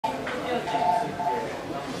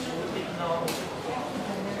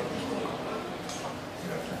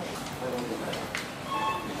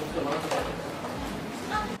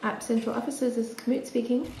App Central Offices, this is Komoot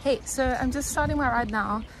speaking. Hey, so I'm just starting my ride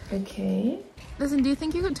now. Okay. Listen, do you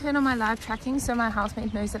think you could turn on my live tracking so my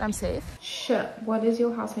housemate knows that I'm safe? Sure. What is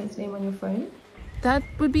your housemate's name on your phone? That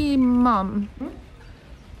would be Mom,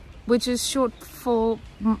 which is short for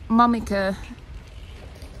Momika.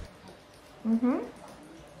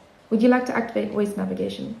 Would you like to activate voice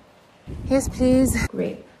navigation? Yes, please.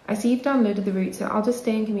 Great. I see you've downloaded the route, so I'll just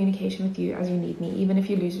stay in communication with you as you need me, even if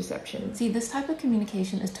you lose reception. See, this type of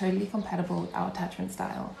communication is totally compatible with our attachment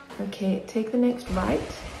style. Okay, take the next right.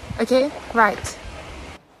 Okay, right.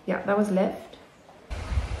 Yeah, that was left.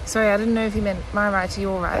 Sorry, I didn't know if you meant my right or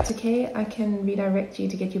your right. That's okay, I can redirect you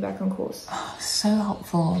to get you back on course. Oh, so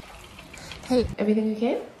helpful. Hey, Everything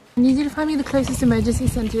okay? I need you to find me the closest emergency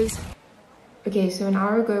centers. Okay, so an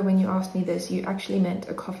hour ago when you asked me this, you actually meant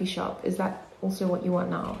a coffee shop. Is that also what you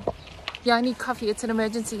want now? Yeah, I need coffee. It's an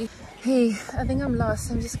emergency. Hey, I think I'm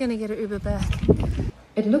lost. I'm just gonna get an Uber back.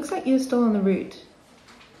 It looks like you're still on the route.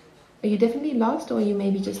 Are you definitely lost or are you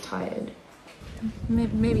maybe just tired?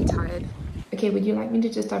 Maybe tired. Okay, would you like me to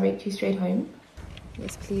just direct you straight home?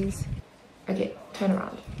 Yes, please. Okay, turn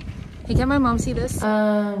around. Hey, can my mom see this?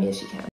 Yes you can.